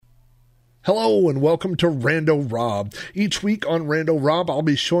Hello and welcome to Rando Rob. Each week on Rando Rob, I'll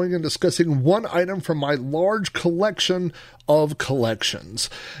be showing and discussing one item from my large collection of collections.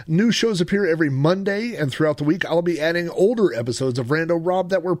 New shows appear every Monday, and throughout the week, I'll be adding older episodes of Rando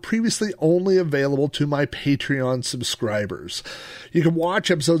Rob that were previously only available to my Patreon subscribers. You can watch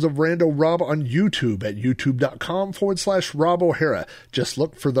episodes of Rando Rob on YouTube at youtube.com/Rob O'Hara. Just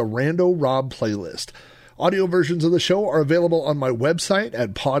look for the Rando Rob playlist. Audio versions of the show are available on my website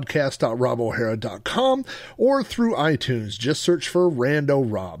at podcast.robohara.com or through iTunes. Just search for Rando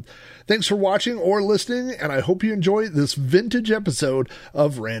Rob. Thanks for watching or listening, and I hope you enjoy this vintage episode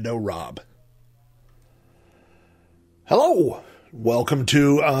of Rando Rob. Hello! Welcome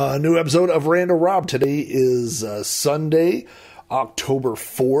to a new episode of Rando Rob. Today is Sunday, October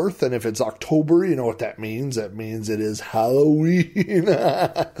 4th, and if it's October, you know what that means. That means it is Halloween.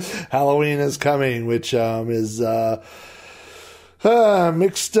 Halloween is coming, which is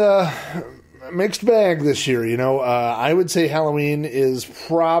mixed bag this year. I would say Halloween is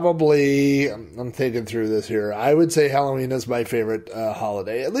probably, I'm thinking through this here, I would say Halloween is my favorite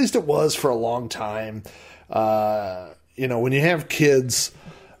holiday. At least it was for a long time. When you have kids,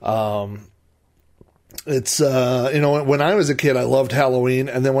 it's, when I was a kid, I loved Halloween.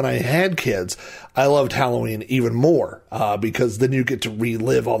 And then when I had kids, I loved Halloween even more, because then you get to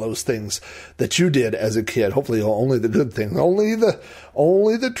relive all those things that you did as a kid. Hopefully only the good things, only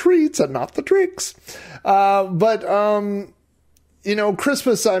the treats and not the tricks.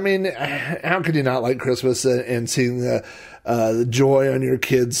 Christmas, I mean, how could you not like Christmas and seeing the joy on your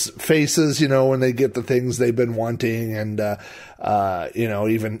kids' faces, when they get the things they've been wanting. And,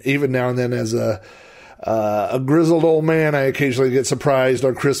 even now and then as a grizzled old man, I occasionally get surprised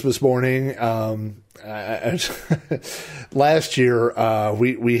on Christmas morning. Last year,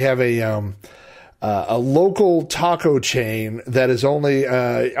 we have a local taco chain that is only,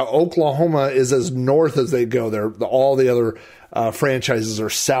 Oklahoma is as north as they go. All the other franchises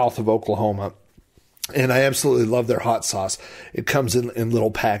are south of Oklahoma. And I absolutely love their hot sauce. It comes in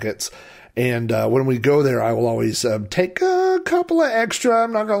little packets. And when we go there, I will always take a couple of extra.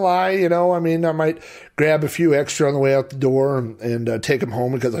 I'm not going to lie, I might grab a few extra on the way out the door and take them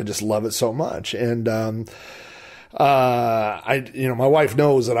home because I just love it so much. And my wife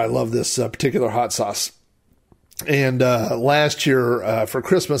knows that I love this particular hot sauce. And last year for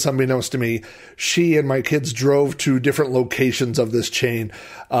Christmas, unbeknownst to me, she and my kids drove to different locations of this chain,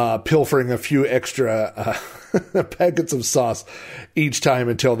 pilfering a few extra packets of sauce each time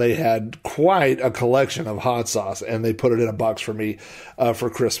until they had quite a collection of hot sauce, and they put it in a box for me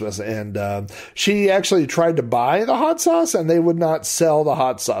for Christmas. And she actually tried to buy the hot sauce, and they would not sell the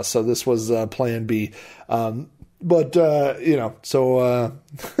hot sauce. So this was plan B.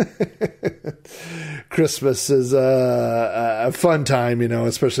 Christmas is a fun time,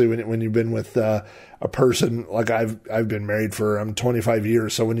 especially when you've been with a person like I've been married for 25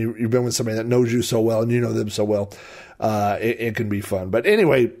 years. So when you've been with somebody that knows you so well and you know them so well, it can be fun. But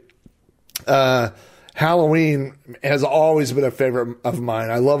anyway, Halloween has always been a favorite of mine.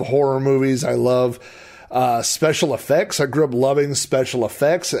 I love horror movies. I love special effects. I grew up loving special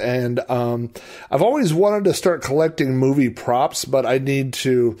effects, and I've always wanted to start collecting movie props, but I need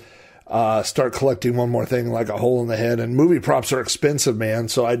to start collecting one more thing, like a hole in the head. And movie props are expensive, man.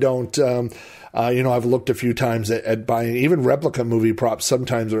 So I don't, I've looked a few times at buying even replica movie props.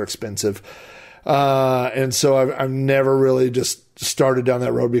 Sometimes are expensive. And so I've never really just started down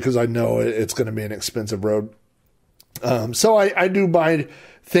that road because I know it's going to be an expensive road. So I do buy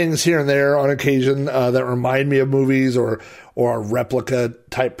things here and there on occasion that remind me of movies or replica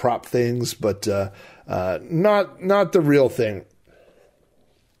type prop things, but not the real thing.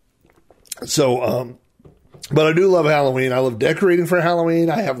 So, but I do love Halloween. I love decorating for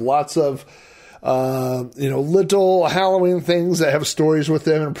Halloween. I have lots of little Halloween things that have stories with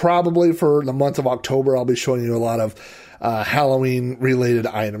them, and probably for the month of October, I'll be showing you a lot of Halloween related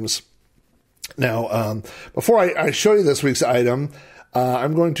items. Now, before I show you this week's item,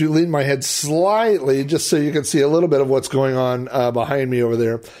 I'm going to lean my head slightly just so you can see a little bit of what's going on behind me over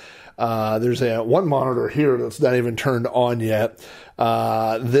there. There's one monitor here that's not even turned on yet.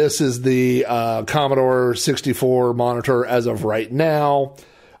 This is the Commodore 64 monitor as of right now.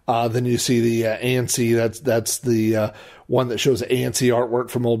 Then you see the ANSI. That's the one that shows ANSI artwork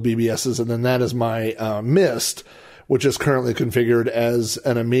from old BBSs. And then that is my Mist, which is currently configured as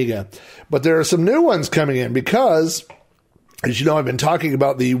an Amiga. But there are some new ones coming in because, as you know, I've been talking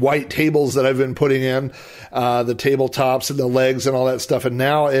about the white tables that I've been putting in, the tabletops and the legs and all that stuff. And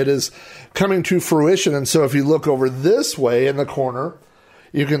now it is coming to fruition. And so if you look over this way in the corner,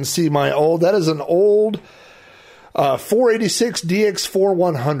 you can see that is an old 486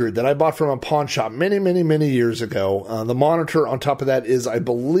 DX4100 that I bought from a pawn shop many years ago. The monitor on top of that is, I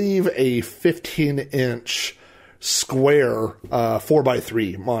believe, a 15-inch square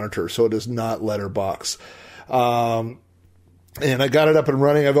 4x3 monitor, so it is not letterbox. And I got it up and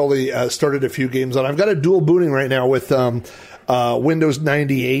running. I've only started a few games on. I've got it dual booting right now with Windows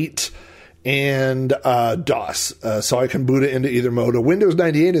 98 and DOS, so I can boot it into either mode. A Windows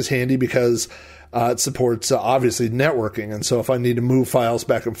 98 is handy because it supports obviously networking, and so if I need to move files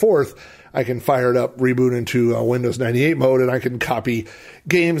back and forth, I can fire it up, reboot into Windows 98 mode, and I can copy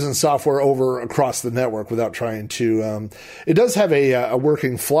games and software over across the network without trying to. It does have a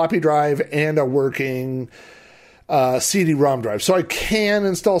working floppy drive and a working CD-ROM drive, so I can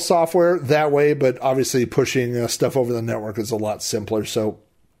install software that way, but obviously pushing stuff over the network is a lot simpler. So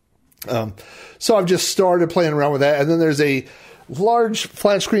I've just started playing around with that, and then there's a large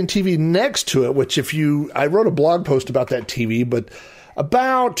flat screen TV next to it, which I wrote a blog post about that TV, but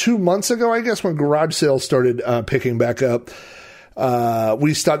about 2 months ago, I guess, when garage sales started picking back up,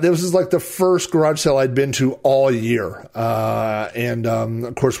 we stopped. This is like the first garage sale I'd been to all year. And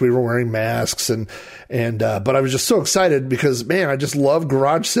of course we were wearing masks but I was just so excited because, man, I just love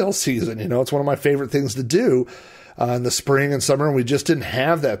garage sale season. You know, it's one of my favorite things to do in the spring and summer. And we just didn't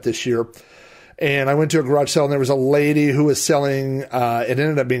have that this year. And I went to a garage sale and there was a lady who was selling, it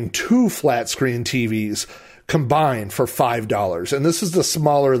ended up being 2 flat screen TVs combined for $5. And this is the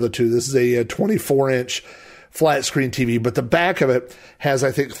smaller of the two. This is a 24-inch flat screen TV, but the back of it has,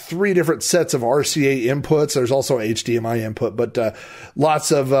 I think, 3 different sets of RCA inputs. There's also HDMI input, but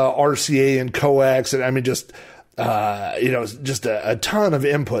lots of RCA and coax. And I mean, just a ton of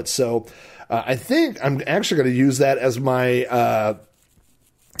inputs. So I think I'm actually going to use that as my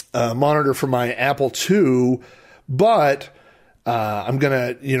monitor for my Apple II, but I'm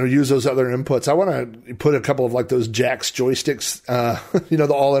going to, use those other inputs. I want to put a couple of like those Jax joysticks,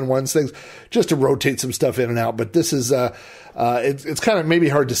 the all-in-ones things, just to rotate some stuff in and out. But this is, it's kind of maybe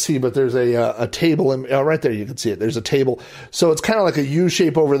hard to see, but there's a table right there. You can see it. There's a table. So it's kind of like a U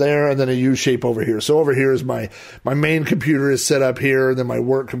shape over there and then a U shape over here. So over here is my main computer is set up here. And then my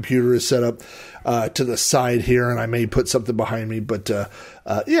work computer is set up to the side here, and I may put something behind me, but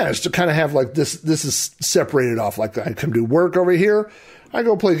just to kind of have like this is separated off. Like I can do work over here, I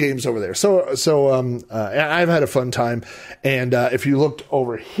go play games over there. So I've had a fun time, and if you looked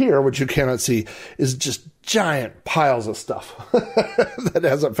over here, what you cannot see is just giant piles of stuff that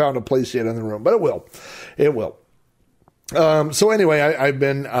hasn't found a place yet in the room, but it will. So anyway, I've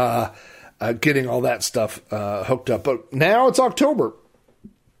been getting all that stuff hooked up, but now it's October.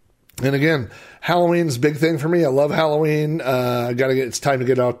 And again, Halloween's a big thing for me. I love Halloween. It's time to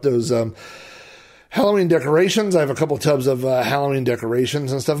get out those Halloween decorations. I have a couple tubs of Halloween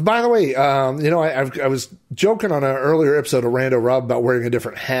decorations and stuff. By the way, I was joking on an earlier episode of Rando Rob about wearing a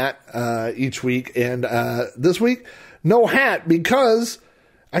different hat each week. And this week, no hat because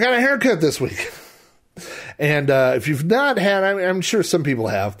I got a haircut this week. And if you've not had, I'm sure some people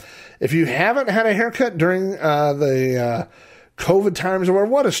have. If you haven't had a haircut during the COVID times, or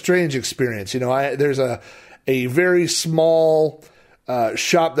what a strange experience. There's a very small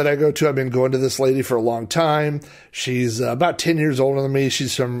shop that I go to. I've been going to this lady for a long time. She's about 10 years older than me.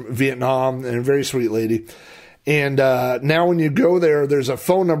 She's from Vietnam and a very sweet lady. And now when you go there, there's a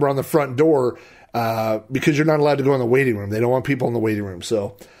phone number on the front door because you're not allowed to go in the waiting room. They don't want people in the waiting room.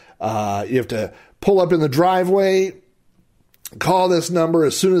 So you have to pull up in the driveway, call this number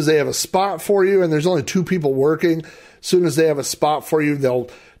as soon as they have a spot for you. And there's only 2 people working. As soon as they have a spot for you, they'll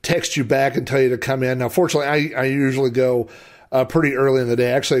text you back and tell you to come in. Now, fortunately, I usually go pretty early in the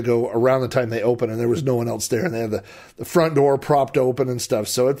day. Actually, I go around the time they open, and there was no one else there, and they had the front door propped open and stuff.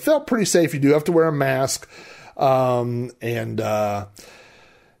 So it felt pretty safe. You do have to wear a mask. A lot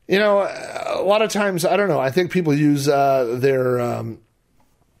of times, I don't know, I think people use their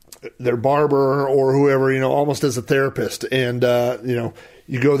barber or whoever, almost as a therapist. And,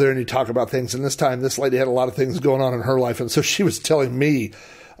 you go there and you talk about things. And this time, this lady had a lot of things going on in her life. And so she was telling me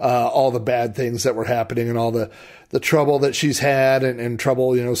all the bad things that were happening and all the trouble that she's had and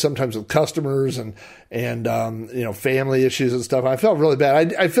trouble, sometimes with customers and family issues and stuff. I felt really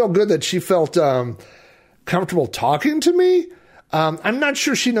bad. I felt good that she felt comfortable talking to me. I'm not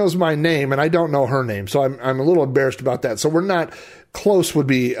sure she knows my name, and I don't know her name. So I'm a little embarrassed about that. So we're not close would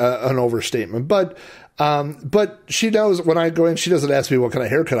be an overstatement. But she knows when I go in, she doesn't ask me what kind of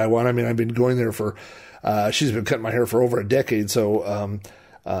haircut I want. I mean, I've been going there for, she's been cutting my hair for over a decade. So,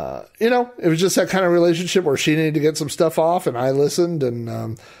 it was just that kind of relationship where she needed to get some stuff off and I listened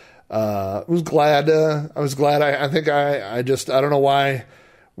and, was glad. I think I don't know why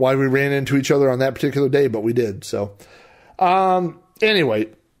why we ran into each other on that particular day, but we did. So, anyway,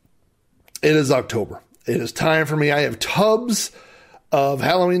 it is October. It is time for me. I have tubs of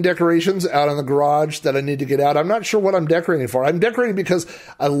Halloween decorations out in the garage that I need to get out. I'm not sure what I'm decorating for. I'm decorating because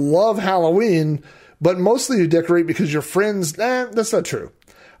I love Halloween, but mostly you decorate because your friends, that's not true.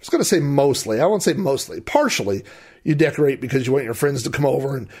 I was going to say mostly. I won't say mostly. Partially, you decorate because you want your friends to come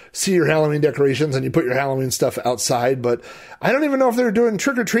over and see your Halloween decorations, and you put your Halloween stuff outside. But I don't even know if they're doing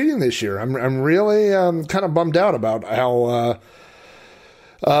trick-or-treating this year. I'm really kind of bummed out about how,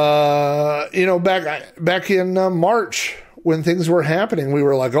 back in March when things were happening, we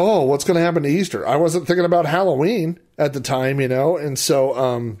were like, oh, what's going to happen to Easter? I wasn't thinking about Halloween at the time, and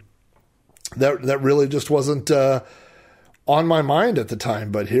so that really just wasn't on my mind at the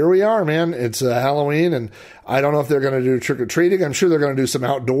time. But here we are, man. It's Halloween, and I don't know if they're going to do trick-or-treating. I'm sure they're going to do some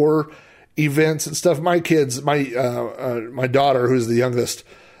outdoor events and stuff. My kids, my daughter, who's the youngest,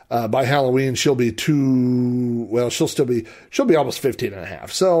 by Halloween, she'll be she'll be almost 15 and a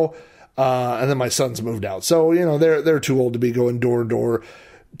half. So, and then my son's moved out. So, they're too old to be going door to door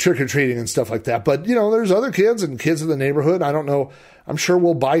trick-or-treating and stuff like that. But, there's other kids and kids in the neighborhood. I don't know. I'm sure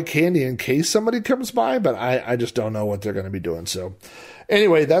we'll buy candy in case somebody comes by, but I just don't know what they're going to be doing. So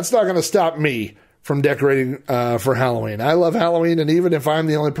anyway, that's not going to stop me from decorating for Halloween. I love Halloween, and even if I'm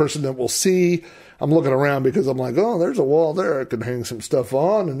the only person that will see, I'm looking around because I'm like, oh, there's a wall there I can hang some stuff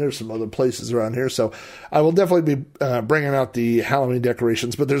on, and there's some other places around here. So I will definitely be bringing out the Halloween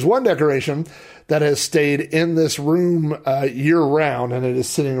decorations. But there's one decoration that has stayed in this room year-round, and it is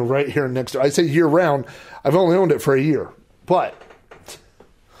sitting right here next to. I say year-round. I've only owned it for a year. But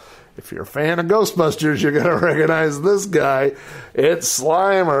if you're a fan of Ghostbusters, you're going to recognize this guy. It's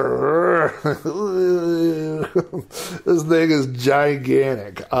Slimer. This thing is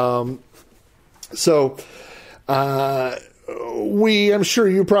gigantic. I'm sure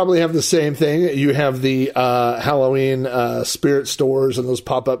you probably have the same thing. You have the Halloween spirit stores and those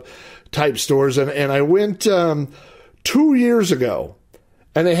pop-up type stores. And I went 2 years ago,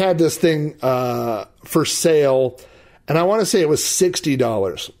 and they had this thing for sale, and I want to say it was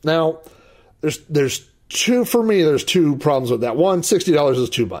 $60. Now, there's two problems with that. One, $60 is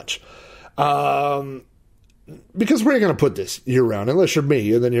too much. Because where are you going to put this year-round? Unless you're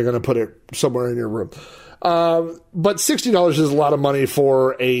me, and then you're going to put it somewhere in your room. But $60 is a lot of money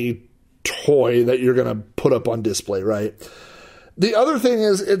for a toy that you're going to put up on display, right? The other thing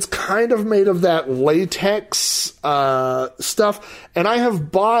is it's kind of made of that latex stuff, and I have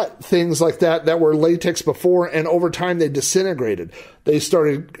bought things like that were latex before, and over time they disintegrated. They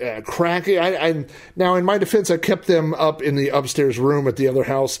started cracking. Now, in my defense, I kept them up in the upstairs room at the other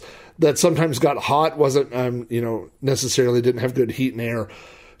house that sometimes got hot, wasn't necessarily didn't have good heat and air.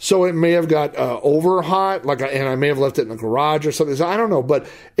 So it may have got over hot, and I may have left it in the garage or something. So I don't know, but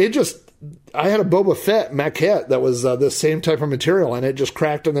I had a Boba Fett maquette that was the same type of material, and it just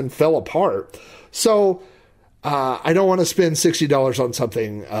cracked and then fell apart. So I don't want to spend $60 on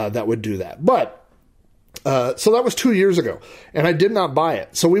something that would do that. But so that was 2 years ago, and I did not buy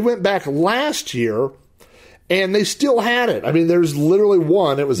it. So we went back last year, and they still had it. I mean, there's literally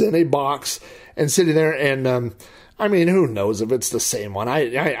one. It was in a box and sitting there, and who knows if it's the same one? I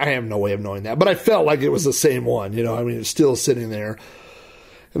have no way of knowing that, but I felt like it was the same one. It's still sitting there.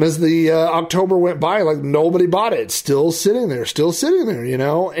 And as the October went by, nobody bought it. It's still sitting there.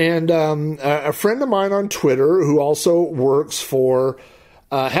 And a friend of mine on Twitter who also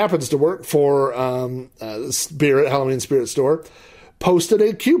happens to work for Halloween Spirit Store, posted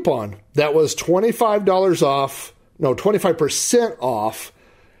a coupon that was $25% off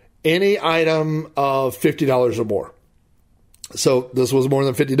any item of $50 or more. So this was more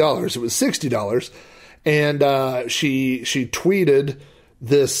than $50. It was $60. And she tweeted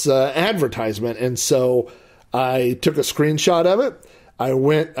this advertisement. And so I took a screenshot of it.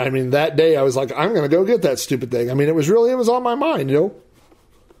 That day I was like, I'm going to go get that stupid thing. It was on my mind,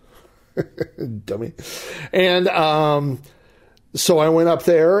 dummy. And so I went up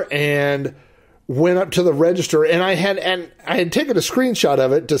there and went up to the register, and I had taken a screenshot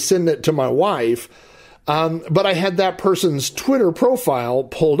of it to send it to my wife. But I had that person's Twitter profile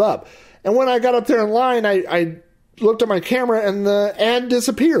pulled up. And when I got up there in line, I looked at my camera and the ad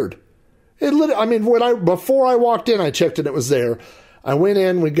disappeared. Before I walked in, I checked and it was there. I went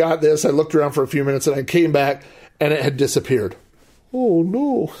in, we got this, I looked around for a few minutes, and I came back and it had disappeared. Oh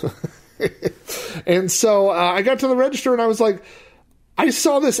no. And so I got to the register and I was like, I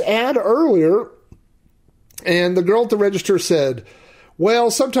saw this ad earlier, and the girl at the register said,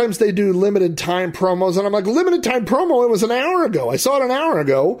 well, sometimes they do limited time promos. And I'm like, limited time promo? It was an hour ago. I saw it an hour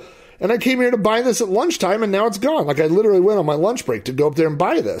ago. And I came here to buy this at lunchtime, and now it's gone. Like, I literally went on my lunch break to go up there and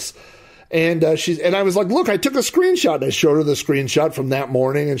buy this. And I was like, look, I took a screenshot. And I showed her the screenshot from that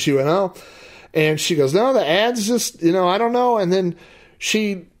morning, and she went, oh. And she goes, no, the ad's just, I don't know. And then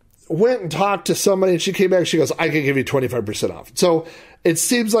she went and talked to somebody, and she came back, and she goes, I can give you 25% off. So it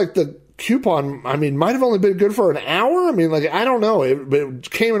seems like the coupon, might have only been good for an hour. I don't know.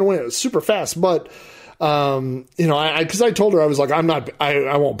 It came and went. It was super fast. But, because I told her, I was like,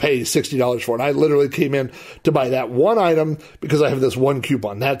 I won't pay $60 for it. I literally came in to buy that one item because I have this one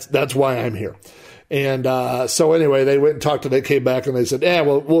coupon. That's why I'm here. And so anyway, they went and talked to, they came back and they said,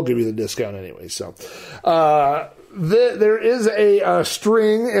 we'll give you the discount anyway. So there is a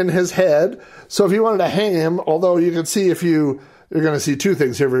string in his head. So if you wanted to hang him, although you can see you're going to see two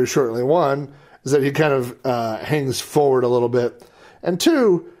things here very shortly. One is that he kind of hangs forward a little bit. And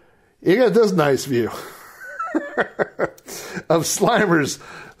two, you get this nice view of Slimer's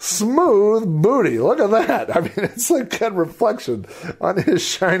smooth booty. Look at that. It's like that reflection on his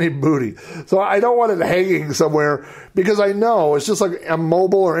shiny booty. So I don't want it hanging somewhere because I know it's just like a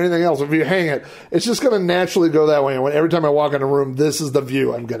mobile or anything else. If you hang it, it's just going to naturally go that way. And every time I walk in a room, this is the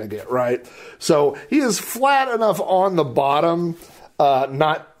view I'm going to get, right? So he is flat enough on the bottom,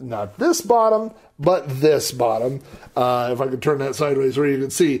 not this bottom, but this bottom. If I could turn that sideways where you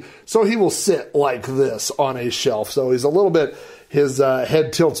can see. So he will sit like this on a shelf. So he's a little bit, his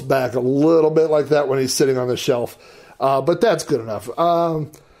head tilts back a little bit like that when he's sitting on the shelf. But that's good enough.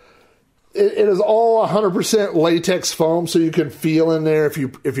 It is all 100% latex foam, so you can feel in there if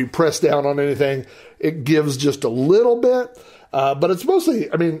you press down on anything, it gives just a little bit. But it's mostly,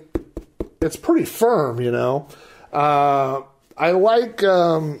 it's pretty firm, I like,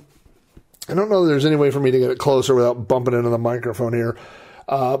 I don't know if there's any way for me to get it closer without bumping into the microphone here.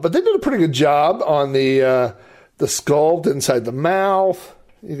 But they did a pretty good job on the sculpt inside the mouth.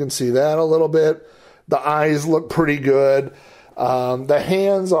 You can see that a little bit. The eyes look pretty good. The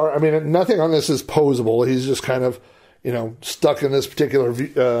hands are, nothing on this is posable. He's just kind of, stuck in this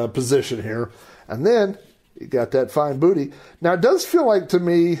particular position here. And then you got that fine booty. Now, it does feel like to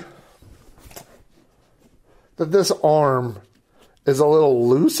me that this arm is a little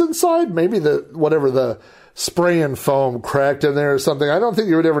loose inside. Maybe the spray and foam cracked in there or something. I don't think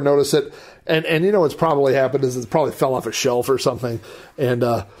you would ever notice it. And what's probably happened is it probably fell off a shelf or something. And,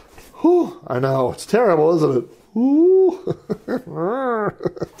 I know, it's terrible, isn't it?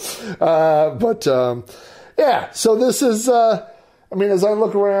 So this is, as I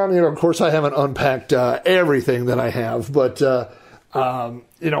look around, of course I haven't unpacked everything that I have, but, I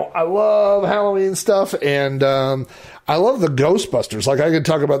love Halloween stuff, and I love the Ghostbusters. Like, I could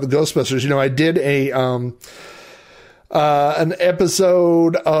talk about the Ghostbusters. I did an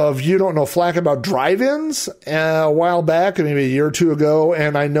episode of You Don't Know Flack about drive-ins a while back, maybe a year or two ago,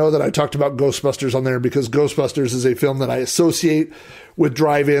 and I know that I talked about Ghostbusters on there because Ghostbusters is a film that I associate with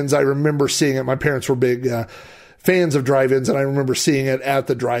drive-ins. I remember seeing it. My parents were big fans of drive-ins, and I remember seeing it at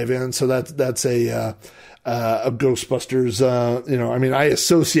the drive-in, so that's a Ghostbusters, I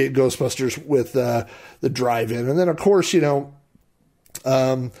associate Ghostbusters with the drive-in. And then, of course,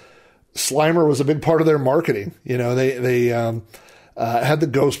 Slimer was a big part of their marketing. They had the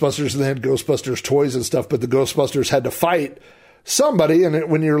Ghostbusters, and they had Ghostbusters toys and stuff, but the Ghostbusters had to fight somebody. And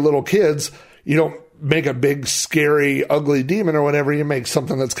when you're little kids, you don't make a big, scary, ugly demon or whatever. You make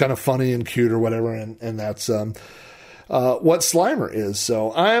something that's kind of funny and cute or whatever. And that's what Slimer is.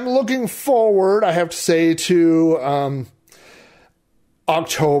 So I'm looking forward, I have to say, to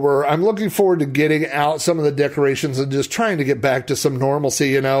October. I'm looking forward to getting out some of the decorations and just trying to get back to some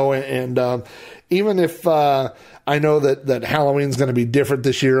normalcy, and even if I know that Halloween's going to be different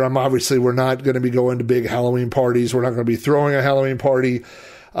this year, we're not going to be going to big Halloween parties. We're not going to be throwing a Halloween party.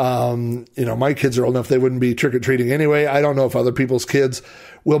 My kids are old enough, they wouldn't be trick-or-treating anyway. I don't know if other people's kids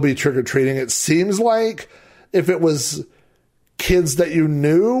will be trick-or-treating. It seems like if it was kids that you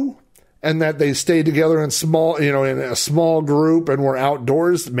knew and that they stayed together in a small group and were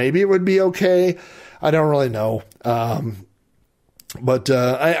outdoors, maybe it would be okay. I don't really know. But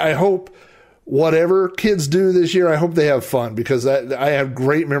I hope whatever kids do this year, I hope they have fun, because I have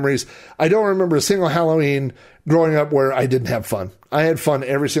great memories. I don't remember a single Halloween growing up where I didn't have fun. I had fun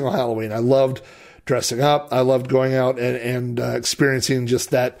every single Halloween. I loved dressing up. I loved going out and experiencing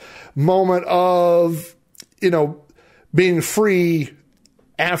just that moment of, being free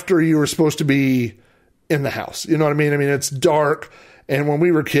after you were supposed to be in the house. You know what I mean? It's dark. And when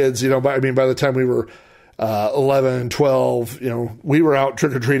we were kids, by the time we were 11, 12, we were out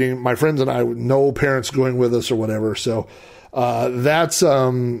trick-or-treating, my friends and I, with no parents going with us or whatever. So that's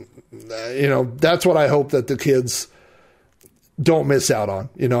what I hope that the kids don't miss out on.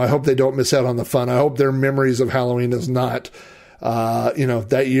 I hope they don't miss out on the fun. I hope their memories of Halloween is not,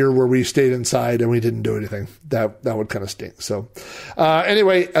 that year where we stayed inside and we didn't do anything. That would kind of stink. So,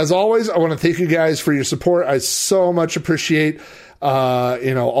 anyway, as always, I want to thank you guys for your support. I so much appreciate,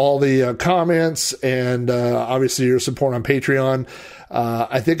 all the comments and, obviously your support on Patreon.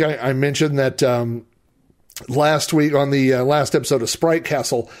 I think I mentioned that, last week on the last episode of Sprite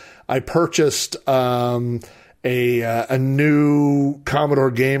Castle, I purchased, a new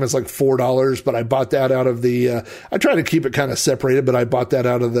Commodore game. It's like $4, but I bought that out of the, I try to keep it kind of separated, but I bought that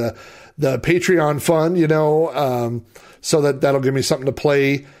out of the Patreon fund, so that'll give me something to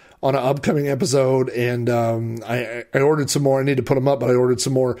play on an upcoming episode. And, I ordered some more. I need to put them up, but I ordered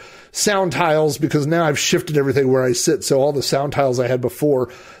some more sound tiles because now I've shifted everything where I sit. So all the sound tiles I had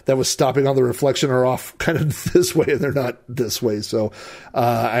before that was stopping all the reflection are off kind of this way and they're not this way. So,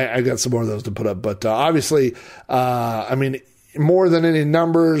 I got some more of those to put up, but, obviously, more than any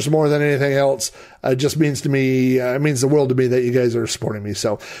numbers, more than anything else, it just means to me, it means the world to me that you guys are supporting me.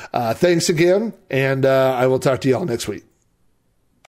 So, thanks again. And, I will talk to you all next week.